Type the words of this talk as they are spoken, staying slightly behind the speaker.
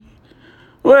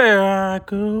where I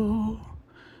go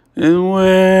and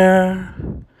where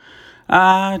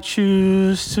I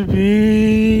choose to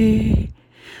be.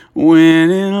 When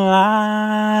in life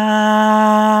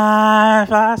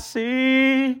I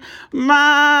see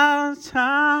my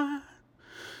time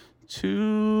to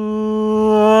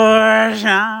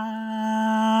shine,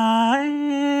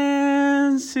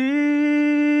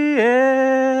 see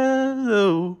as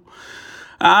though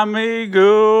I may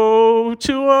go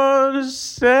to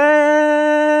understand,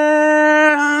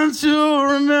 to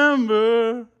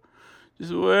remember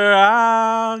just where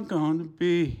I'm gonna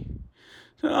be,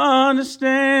 to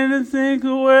understand and think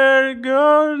of where to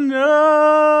go, to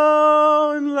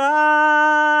know in life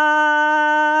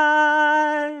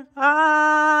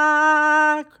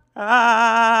I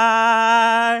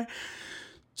cry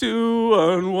to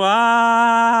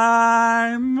unwind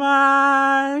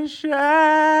my shadows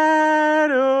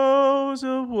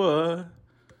of what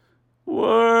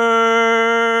were.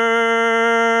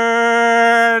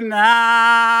 Now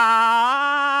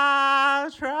I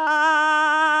try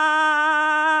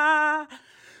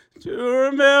to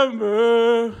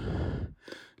remember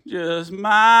just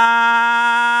my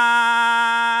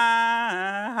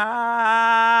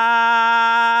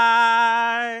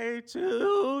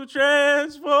to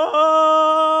transform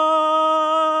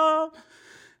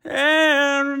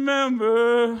and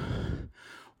remember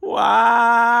why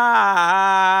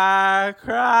I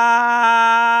cry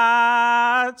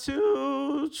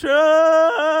to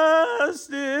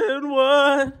trust in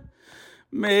what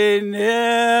may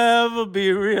never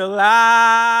be realized,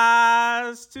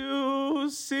 to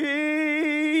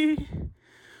see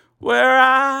where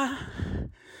I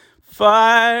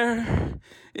fire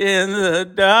in the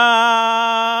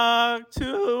dark,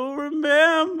 to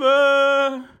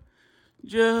remember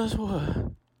just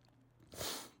what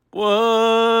was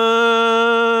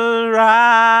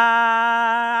right.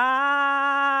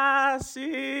 I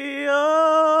see a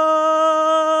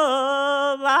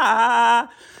lie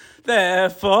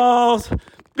that falls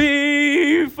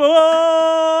before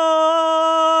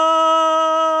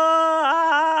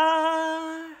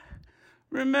I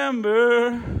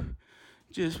remember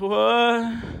just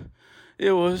what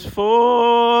it was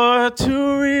for,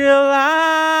 to realize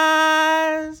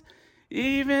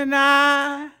even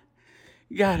I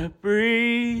gotta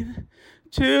breathe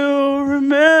to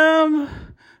remember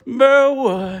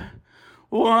what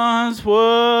once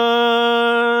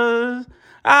was.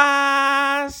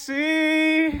 I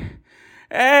see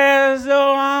as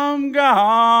though I'm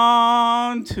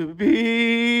gone to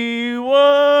be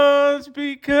once,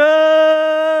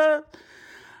 because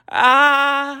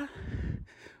I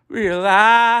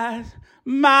realize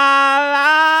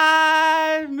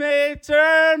my life may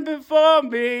turn before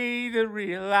me, to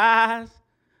realize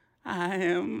I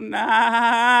am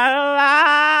not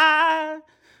alive,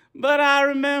 but I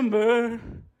remember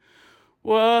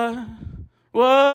what